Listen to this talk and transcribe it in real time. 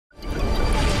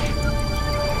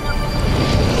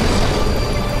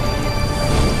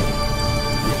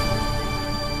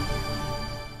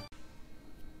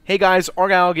Hey guys,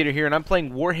 Argyle Alligator here, and I'm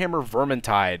playing Warhammer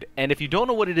Vermintide. And if you don't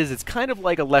know what it is, it's kind of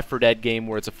like a Left 4 Dead game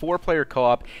where it's a 4-player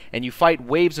co-op, and you fight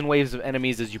waves and waves of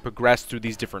enemies as you progress through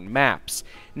these different maps.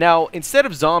 Now, instead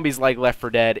of zombies like Left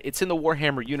 4 Dead, it's in the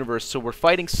Warhammer universe, so we're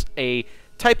fighting a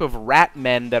type of rat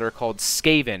men that are called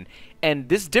Skaven. And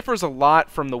this differs a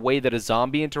lot from the way that a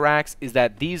zombie interacts, is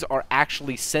that these are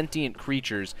actually sentient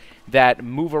creatures that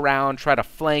move around, try to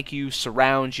flank you,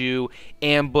 surround you,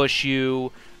 ambush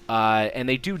you, and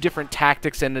they do different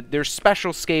tactics, and there's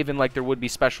special Skaven like there would be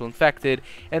special infected,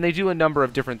 and they do a number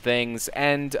of different things.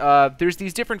 And there's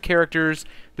these different characters.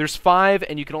 There's 5,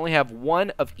 and you can only have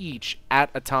 1 of each at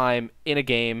a time in a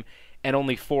game, and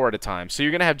only 4 at a time. So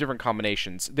you're going to have different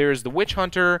combinations. There's the Witch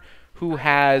Hunter, who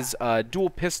has dual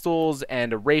pistols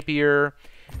and a rapier.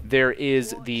 There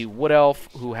is the Wood Elf,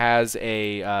 who has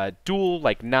a dual,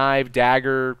 like, knife,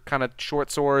 dagger, kind of short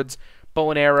swords, bow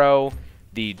and arrow.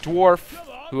 The Dwarf,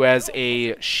 who has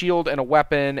a shield and a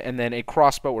weapon, and then a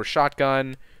crossbow or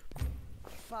shotgun.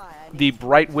 The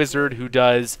Bright Wizard, who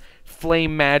does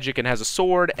flame magic and has a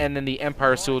sword, and then the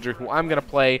Empire Soldier, who I'm going to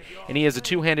play, and he has a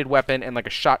two-handed weapon and like a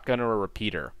shotgun or a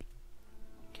repeater.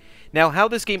 Now, how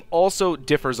this game also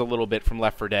differs a little bit from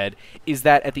Left 4 Dead is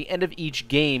that at the end of each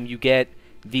game, you get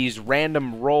these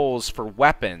random rolls for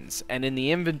weapons, and in the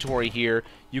inventory here,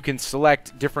 you can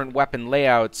select different weapon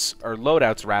layouts, or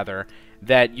loadouts rather,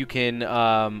 that you can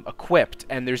equip,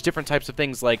 and there's different types of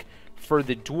things. Like for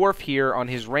the Dwarf here on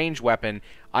his range weapon,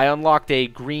 I unlocked a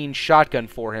green shotgun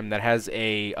for him that has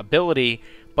a ability,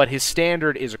 but his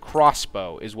standard is a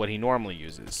crossbow, is what he normally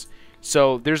uses.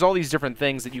 So there's all these different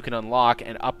things that you can unlock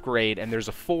and upgrade, and there's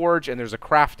a forge, and there's a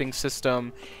crafting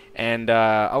system, and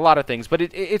a lot of things. But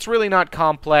it's really not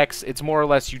complex. It's more or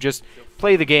less you just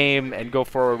play the game and go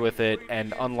forward with it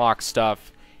and unlock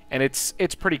stuff, and it's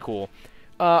pretty cool.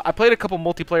 I played a couple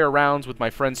multiplayer rounds with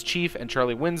my friends Chief and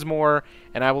Charlie Winsmore,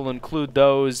 and I will include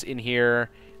those in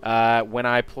here when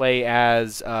I play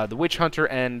as the Witch Hunter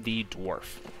and the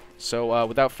Dwarf. So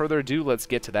without further ado, let's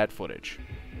get to that footage.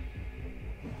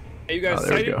 Are you guys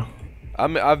excited? There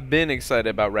we go. I've been excited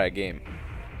about Rat Game.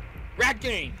 Rat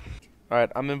Game!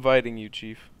 Alright, I'm inviting you,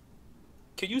 Chief.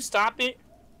 Can you stop it?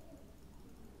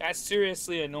 That's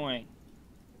seriously annoying.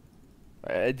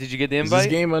 Did you get the invite? Is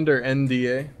this game under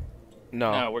NDA?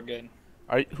 No. No, we're good.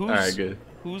 Who's good.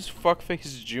 Who's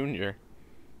Fuckface Jr.?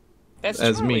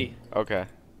 That's me. Okay.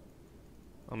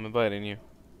 I'm inviting you.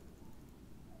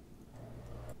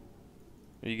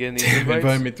 Are you getting these invites?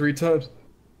 Invited me 3 times.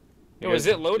 Yo, is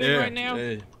it loading right now?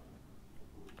 Yeah.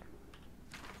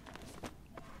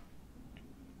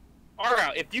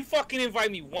 Argyle, if you fucking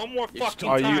invite me one more fucking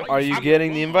time... Are you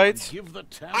getting the invites?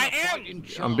 I am!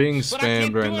 I'm being But I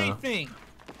can't spammed right do now. anything.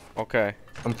 Okay.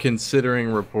 I'm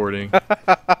considering reporting.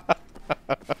 Okay.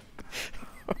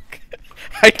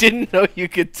 I didn't know you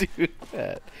could do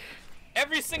that.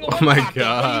 Every single Oh one my popped up.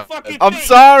 God. What do you fucking I'm think?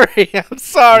 sorry. I'm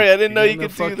sorry. I didn't know you could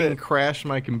do fucking that. crash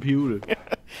my computer.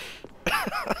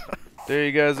 There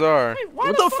you guys are. Wait, why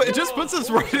What the the fuck? It just puts us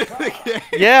right in the game.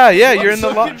 Yeah, you're in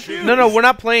the so lobby. confused. No, we're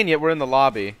not playing yet. We're in the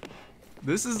lobby.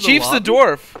 This is the Chief's the lobby?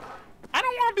 dwarf. I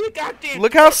don't want to be a goddamn...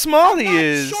 Look how small he I'm not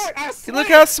is. short, I swear. Look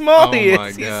how small Oh he my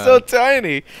is. God. He's so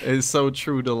tiny. It's so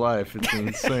true to life. It's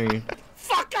insane.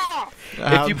 Fuck off!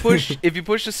 If you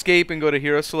push escape and go to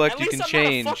hero select, At you least can I'm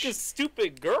change. not a fucking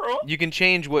stupid girl. You can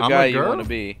change what I'm a guy you girl? want to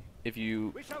be. If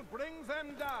you, We shall bring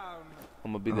them down.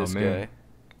 I'm gonna be Oh, this man. guy.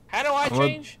 How do I I'm a-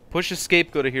 change? Push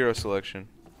escape, go to hero selection.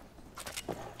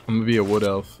 I'm gonna be a wood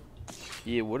elf.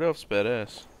 Yeah, what else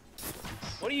badass?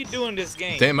 What do you do in this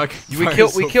game? Damn, I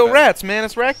We kill rats, man.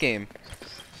 It's rat game.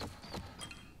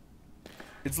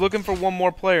 It's looking for one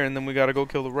more player, and then we gotta go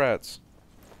kill the rats.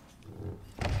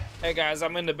 Hey guys,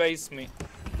 I'm in the basement.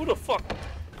 Who the fuck?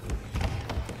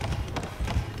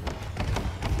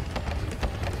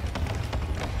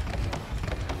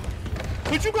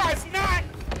 Could you guys not?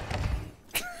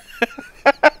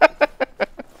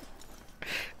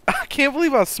 I can't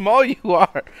believe how small you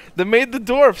are. They made the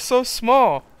dwarf so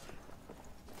small.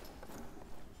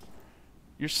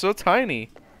 You're so tiny.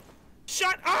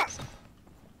 Shut up!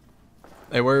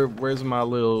 Hey, where's my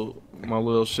little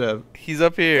chef? He's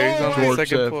up here. He's on the George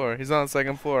second Chef. floor. He's on the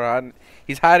second floor.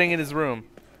 He's hiding in his room.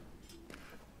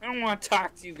 I don't want to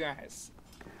talk to you guys.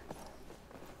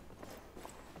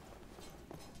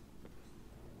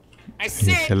 I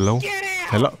said, Hello? get out!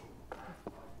 Hello.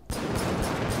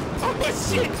 Oh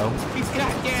shit! He's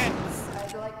got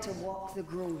gas. I'd like to walk the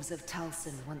groves of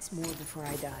Talson once more before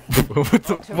I die.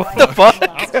 What the fuck?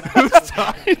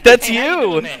 That's Hey, how you you.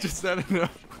 doing that? Just that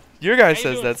enough. Your guy How you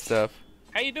says doing? that stuff.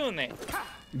 How you doing that?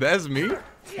 That's me.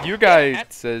 Your guy How-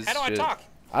 says How do I shit. talk?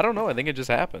 I don't know. I think it just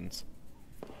happens.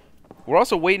 We're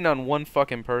also waiting on one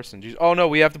fucking person. Jeez. Oh no,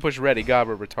 we have to push ready. God,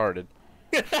 we're retarded.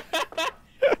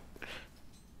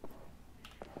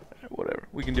 Whatever.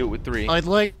 We can do it with 3. I'd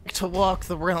like to walk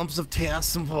the realms of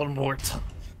Tiasim one more time.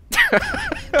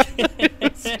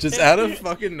 Just out of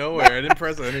fucking nowhere. I didn't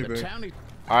press anything.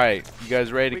 Alright, you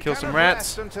guys ready to kill some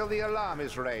rats? Until the alarm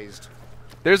is raised.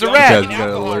 There's a You rat! guys got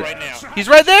an alert. right now. He's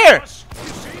right there!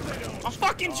 I'm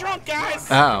fucking drunk,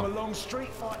 guys. Ow. long street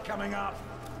fight coming up.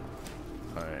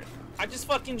 Alright. I just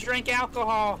fucking drank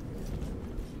alcohol.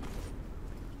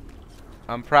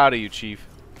 I'm proud of you, Chief.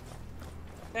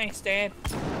 Thanks, Dad.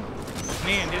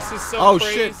 Man, this is so Oh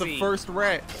crazy. shit, the first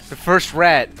rat. The first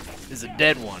rat is a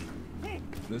dead one.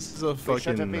 This is a should have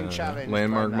fucking been challenged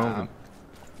landmark by now. moment.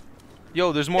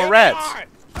 Yo, there's more There rats. they are.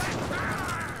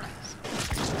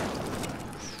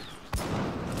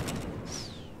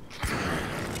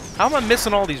 How am I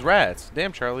missing all these rats?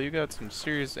 Damn, Charlie, you got some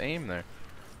serious aim there.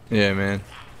 Yeah, man.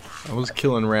 I was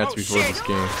killing rats Oh, before shit. this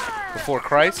game. Before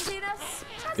Christ?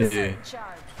 Yeah.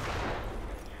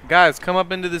 Guys, come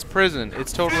up into this prison.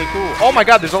 It's totally cool. Oh my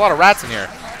god, there's a lot of rats in here.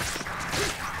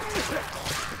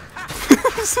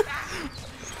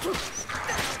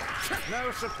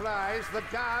 No supplies. The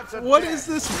guards are What dead. is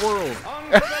this world? On to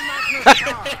the Magnus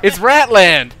Car. It's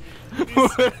Ratland!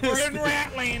 We're in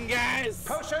Ratland, guys.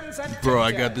 Potions and Bro,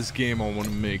 I tincture. got this game I want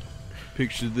to make.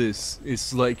 Picture this.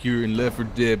 It's like you're in Left 4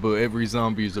 Dead, but every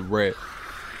zombie is a rat.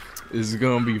 It's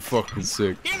gonna be fucking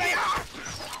sick. Here they are.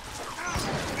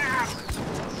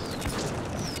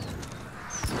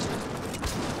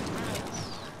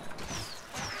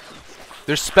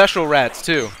 There's special rats,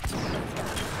 too.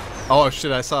 Oh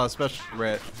shit, I saw a special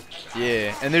rat.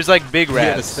 Yeah, and there's like big He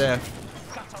had a rats. staff.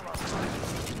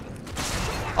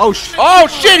 Oh shit! Oh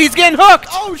shit, he's getting hooked!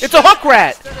 Oh, It's a hook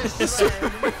rat!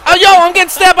 Oh yo, I'm getting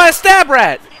stabbed by a stab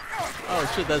rat!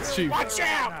 Oh shit, that's cheap. Watch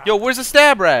out. Yo, where's the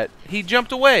stab rat? He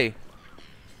jumped away.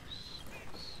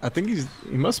 I think he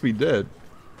must be dead.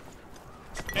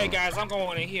 Hey, guys, I'm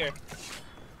going in here.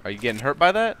 Are you getting hurt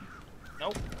by that?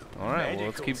 Nope. Alright, well,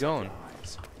 let's keep going.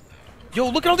 Yo,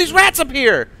 look at all these rats up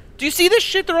here! Do you see this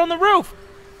shit? They're on the roof!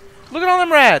 Look at all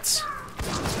them rats!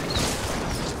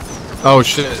 Oh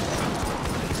shit.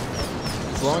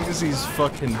 As long as he's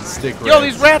fucking stick rats. Yo,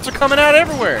 these rats are coming out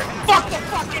everywhere! Fuck the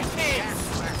fucking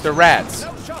pigs. They're rats.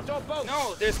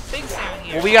 No, there's pigs down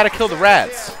here. Well, we gotta kill the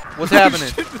rats. What's happening?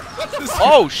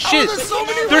 Oh shit! there's so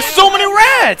many There's so many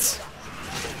rats!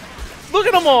 Look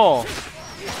at them all!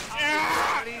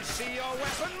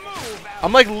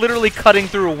 I'm like literally cutting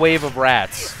through a wave of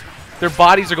rats. Their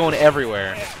bodies are going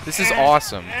everywhere. This is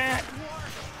awesome.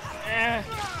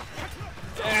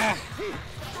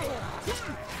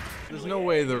 There's no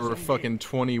way there were fucking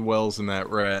 20 wells in that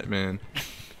rat, man.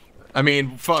 I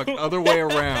mean, fuck, other way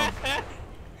around.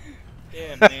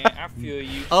 Yeah, man, I feel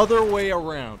you. Other way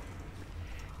around.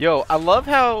 Yo, I love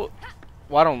how...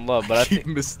 Well, I don't love, but I keep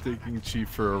think... mistaking Chief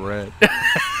for a rat.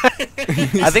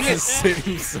 I think the it's...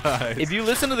 same size. If you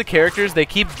listen to the characters, they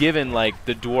keep giving, like,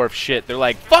 the dwarf shit. They're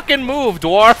like, fucking move,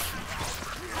 dwarf!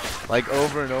 Like,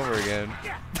 over and over again.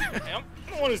 Hey, I'm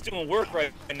the one who's doing work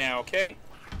right now, okay?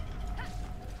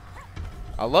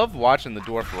 I love watching the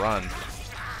dwarf run.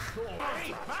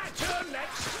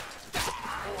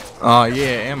 Oh yeah,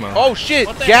 ammo. Oh shit!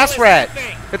 What the Gas hell is rat! that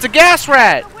thing? It's a gas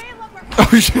rat!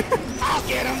 Oh shit. I'll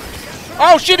get him.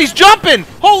 Oh shit, he's jumping!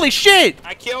 Holy shit!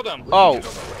 I killed him. Oh.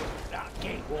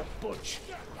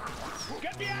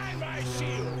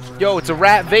 Yo, it's a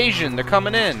rat invasion. They're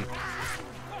coming in.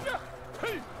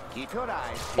 Keep your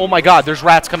eyes. Oh my god, there's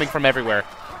rats coming from everywhere.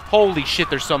 Holy shit,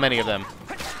 there's so many of them.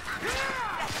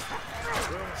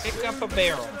 Pick up a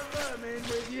barrel.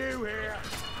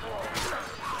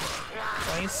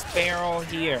 Place barrel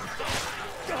here.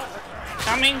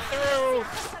 Coming through.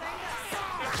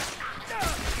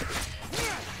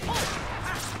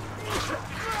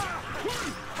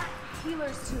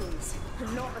 Healer's tools.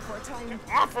 Not before time.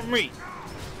 Off of me.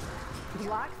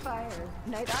 Black fire.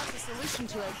 Now that's a solution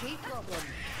to our gate problem.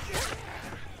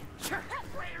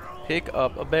 Pick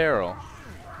up a barrel.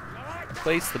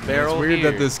 Place the barrel It's weird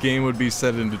here. that this game would be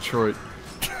set in Detroit.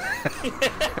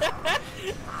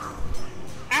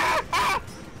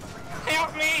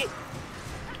 Help me.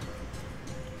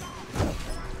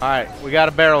 Alright, we got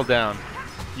a barrel down.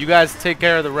 You guys take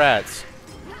care of the rats.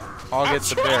 I'll get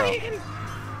the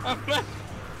barrel.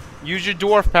 Use your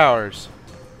dwarf powers.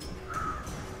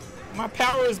 My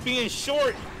power is being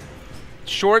short.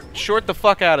 Short the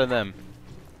fuck out of them.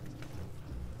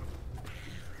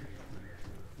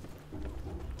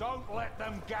 Don't let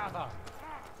them gather.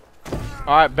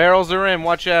 Alright, barrels are in.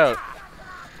 Watch out.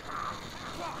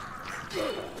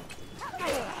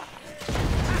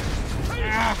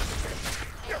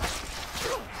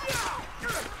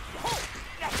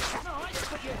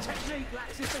 technique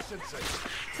lacks efficiency.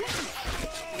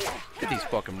 Get these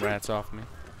fucking rats off me.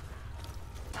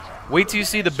 Wait till you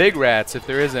see the big rats, if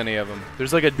there is any of them.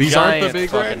 There's like a These aren't the giant big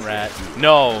fucking rat.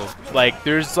 No, like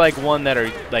there's like one that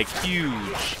are like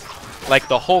huge, like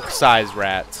the Hulk-sized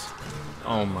rats.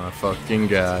 Oh my fucking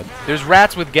god. There's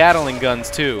rats with Gatling guns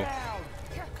too,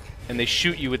 and they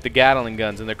shoot you with the Gatling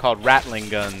guns, and they're called rattling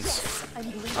guns.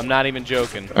 I'm not even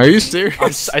joking. Are you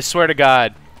serious? I swear to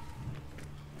God.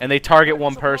 And they target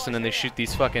one person, and they shoot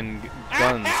these fucking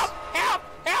guns. Help! Help!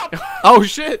 Help! Oh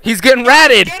shit! He's getting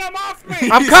ratted. Get him off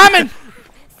me! I'm coming.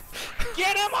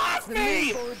 Get him off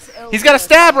me! He's got a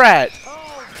stab rat.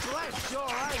 Oh, bless your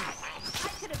eyes.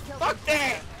 Fuck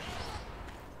that!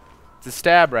 It's a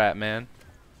stab rat, man.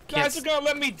 You guys are gonna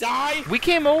let me die? We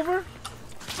came over.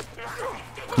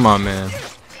 Come on, man.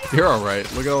 You're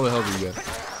alright. Look at all the help you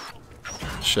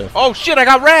got. Chef. Oh shit! I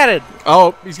got ratted.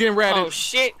 Oh, he's getting ratted. Oh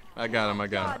shit! I got him. I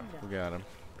got him. We got him.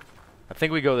 I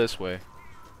think we go this way.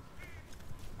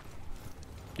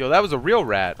 Yo, that was a real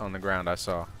rat on the ground I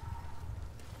saw.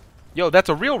 Yo, that's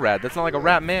a real rat. That's not like a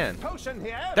rat man. Potion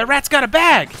here. That rat's got a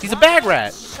bag. He's a bag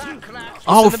rat.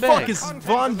 Oh in the fuck! bag? It's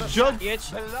Von Jug You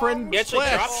friend actually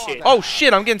Flex. drop shit. Oh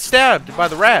shit! I'm getting stabbed by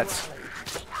the rats.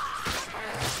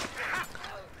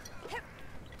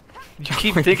 You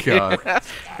keep thinking. God.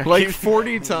 Like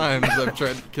 40 times I've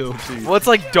tried to kill Chief. Well, it's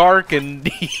like dark and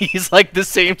he's like the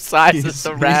same size as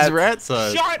the rats. He's rat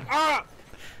size. Shut up!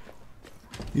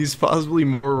 He's possibly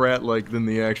more rat-like than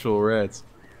the actual rats.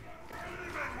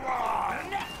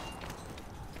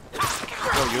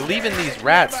 Yo, you're leaving these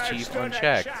rats, Chief,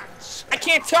 unchecked. I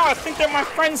can't tell. I think they're my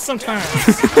friends sometimes.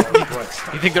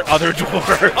 You think they're other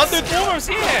dwarves? Other dwarves,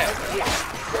 yeah.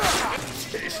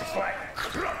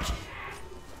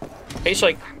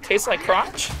 Tastes like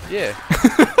crotch. Yeah.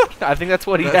 I think that's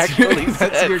what he That's actually your,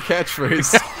 said. that's your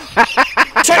catchphrase.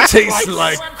 Tastes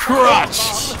like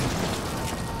crotch.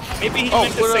 Maybe he Oh,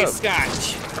 meant to what say up?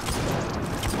 scotch.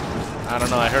 I don't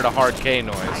know. I heard a hard K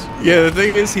noise. Yeah, the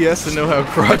thing is, he has to know how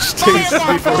crotch tastes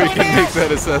before he can make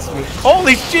that assessment.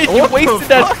 Holy shit! You What the wasted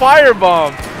that fuck?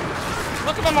 firebomb.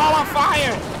 Look at them all on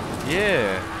fire.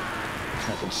 Yeah.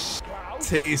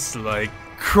 Tastes like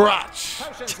crotch.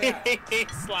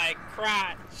 Tastes like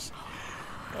crotch.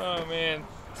 Oh man.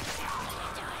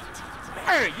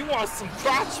 Hey, you want some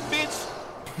crotch, bitch?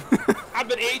 I've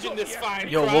been aging this fine.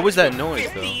 Yo, crotch what was that for noise,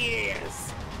 50 though?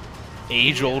 years.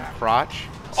 Age-old crotch.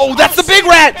 Oh, that's the big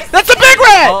rat! That's the big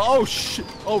rat! Oh shit!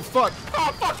 Oh fuck!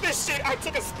 Oh fuck this shit! I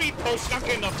took a speed potion. I'm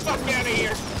getting the fuck out of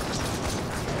here.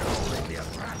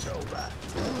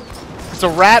 It's a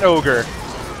rat ogre.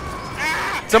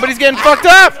 Ah! Somebody's getting fucked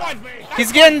up! One.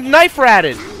 He's getting knife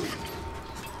ratted.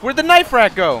 Where'd the knife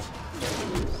rat go?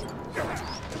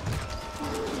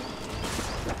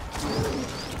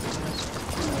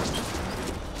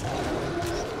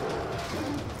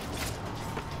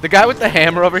 The guy with the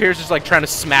hammer over here is just like trying to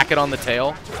smack it on the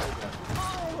tail.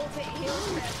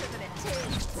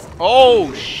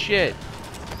 Oh shit.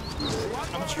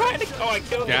 I'm trying to. Oh, I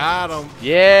killed him. Got him.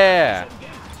 Yeah.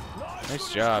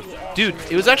 Nice job. Dude,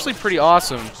 it was actually pretty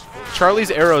awesome. Charlie's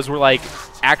arrows were like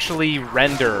actually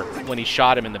render when he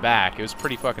shot him in the back. It was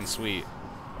pretty fucking sweet.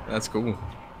 That's cool.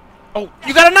 Oh,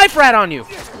 you got a knife rat on you.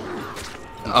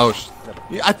 Oh,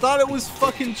 yeah, I thought it was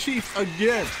fucking Chief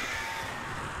again.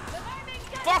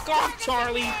 Fuck off,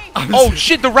 Charlie. Oh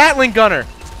shit, the rattling gunner.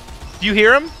 Do you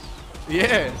hear him?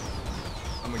 Yeah.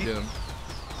 I'm gonna get him.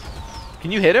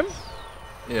 Can you hit him?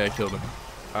 Yeah, I killed him.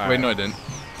 All Wait, right. no, I didn't.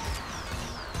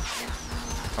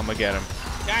 I'm gonna get him.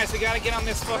 Guys, we gotta get on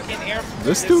this fucking air.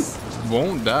 This dude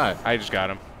won't die. I just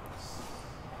got him.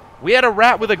 We had a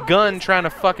rat with a gun trying to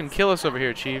fucking kill us over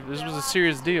here, Chief. This was a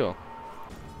serious deal.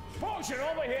 Potion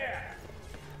over here.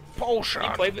 Potion.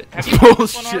 Have you played this one,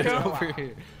 Bullshit Argyle? over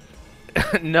here.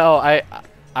 No, I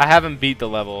haven't beat the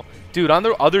level. Dude, on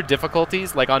the other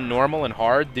difficulties, like on normal and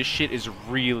hard, this shit is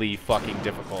really fucking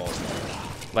difficult.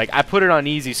 Like, I put it on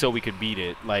easy so we could beat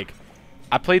it. Like,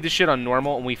 I played this shit on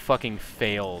normal and we fucking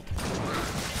failed.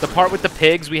 The part with the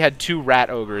pigs, we had 2 rat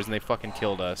ogres and they fucking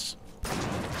killed us.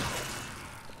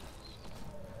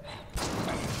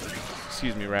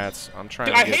 Excuse me, rats. I'm trying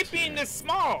Dude, to I get hate to being you. this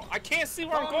small. I can't see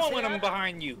where I'm going when I'm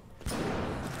behind you.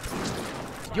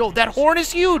 Yo, that horn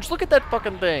is huge! Look at that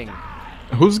fucking thing!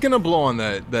 Who's gonna blow on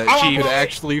that? That I she want could Wally.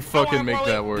 actually I fucking want make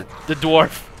Wally. that work. The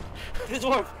dwarf. The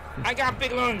dwarf. I got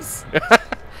big lungs.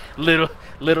 little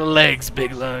legs,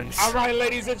 big lungs. All right,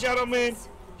 ladies and gentlemen,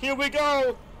 here we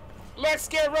go. Let's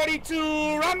get ready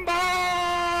to rumble.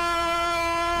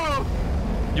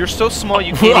 You're so small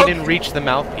you can't even reach the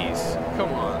mouthpiece.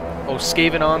 Come on. Oh,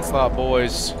 Skaven Onslaught,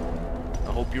 boys.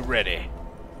 I hope you're ready.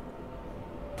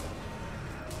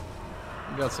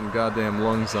 You got some goddamn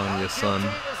lungs on you, son.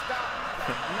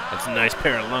 That's a nice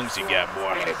pair of lungs you got, boy.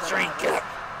 Let it drink up.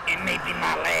 It may be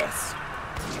my last.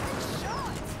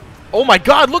 Oh my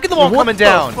god, look at them all What coming the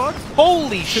down. fuck?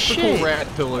 Holy Typical shit. rat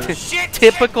pillars. Shit!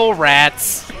 Typical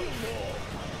rats.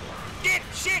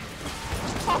 Shit!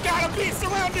 Oh god, I'm being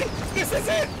surrounded! This is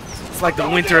it! It's like the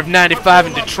winter of '95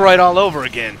 in Detroit all over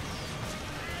again.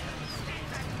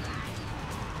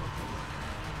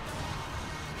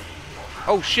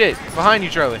 Oh shit, behind you,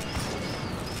 Charlie.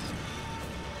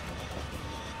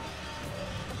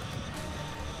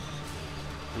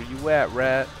 Where you at,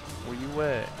 rat? Where you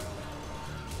at?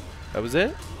 That was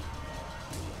it?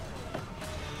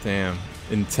 Damn.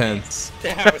 Intense.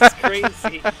 That was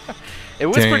crazy. It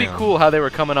was pretty Damn. cool how they were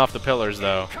coming off the pillars,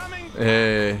 though.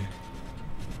 Hey.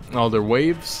 Oh, they're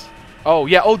waves? Oh,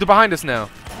 yeah. Oh, they're behind us now.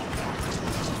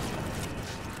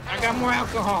 I got more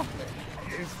alcohol.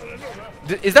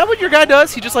 Is that what your guy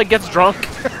does? He just, like, gets drunk?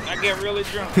 I get really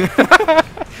drunk.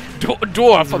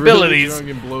 Dwarf He's abilities. Really drunk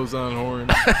and blows on horn.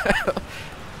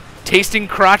 Tasting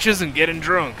crotches and getting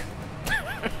drunk.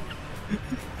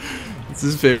 It's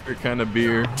his favorite kind of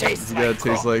beer. Tastes You gotta like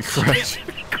taste like crotch.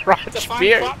 Crotch Define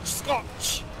beer. crotch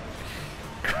scotch.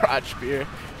 Crotch beer.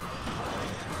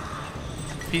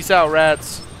 Peace out,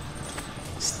 rats.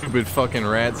 Stupid fucking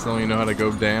rats don't even know how to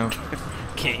go down.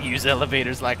 Can't use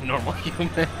elevators like normal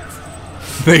humans.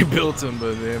 They built them,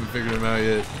 but they haven't figured them out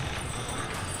yet.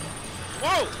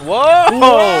 Whoa!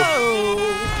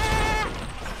 Whoa!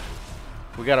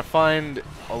 We gotta find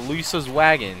Elisa's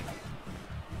wagon.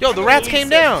 Yo, the rats came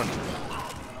down.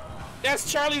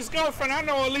 That's Charlie's girlfriend. I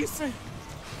know Elisa.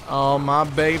 Oh, my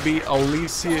baby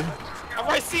Alicia.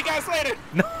 Alright, see you guys later.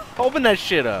 No, open that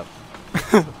shit up.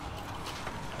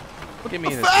 Get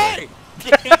me in this Hey!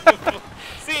 thing.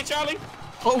 See you, Charlie.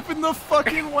 Open the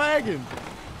fucking wagon.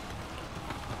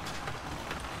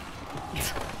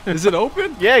 Is it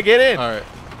open? Yeah, get in. Alright,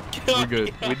 we're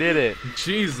good. We did it.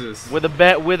 Jesus. We're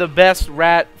the best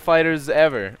rat fighters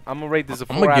ever. I'm gonna rate this a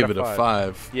 4 I'm gonna out give of it a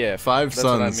 5. Yeah, 5 that's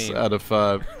what I suns mean. out of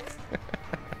 5.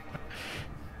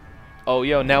 Oh,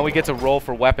 yo, now we get to roll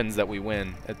for weapons that we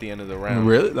win at the end of the round.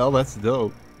 Really? Oh, that's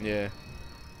dope. Yeah.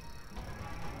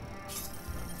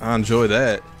 I enjoy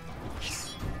that.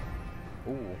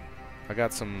 Ooh, I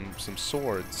got some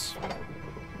swords.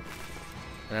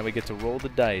 And now we get to roll the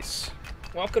dice.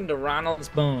 Welcome to Ronald's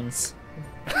Bones.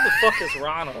 Who the fuck is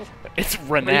Ronald? It's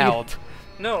Ronald.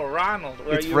 No, Ronald.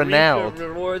 Where It's you Ronald. reap the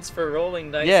rewards for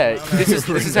rolling dice. Yeah, and all that. this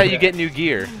is how you get new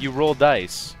gear. You roll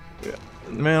dice.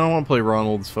 Man, I don't want to play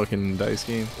Ronald's fucking dice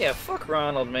game. Yeah, fuck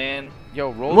Ronald, man.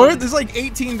 Yo, roll What? them, There's like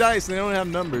 18 dice and they don't have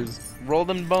numbers. roll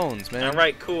them bones, man.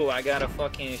 Alright, cool. I got a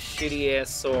fucking shitty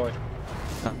ass sword.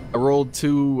 I rolled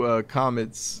 2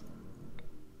 comets.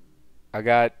 I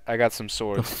got some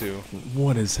swords too.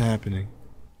 What is happening?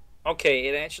 Okay,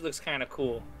 it actually looks kind of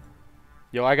cool.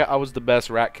 Yo, I was the best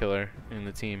rat killer in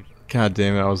the team. God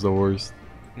damn it, I was the worst.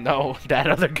 No, that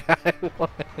other guy was.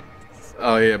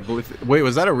 Oh yeah, wait,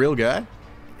 was that a real guy?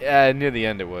 Yeah, near the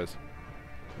end it was.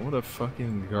 What a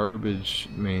fucking garbage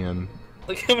man.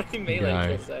 Look how many melee Guy.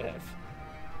 kills I have.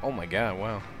 Oh my god,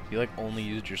 wow. You like only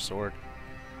used your sword.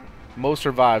 Most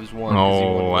survives one. 'cause you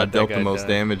wouldn't Oh, I let that dealt the guy most die.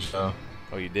 damage though.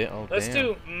 Oh, you did? Oh, Let's damn.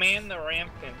 do man the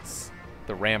ramparts.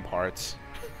 The ramparts.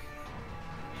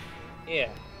 Yeah.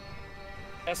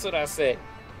 That's what I said.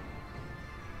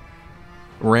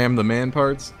 Ram the man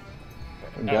parts?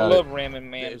 I Got it. love ramming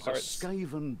man parts.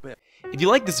 If you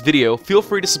like this video, feel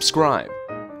free to subscribe.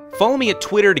 Follow me at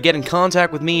Twitter to get in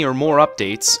contact with me or more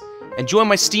updates, and join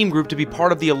my Steam group to be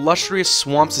part of the illustrious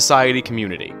Swamp Society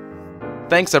community.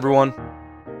 Thanks, everyone.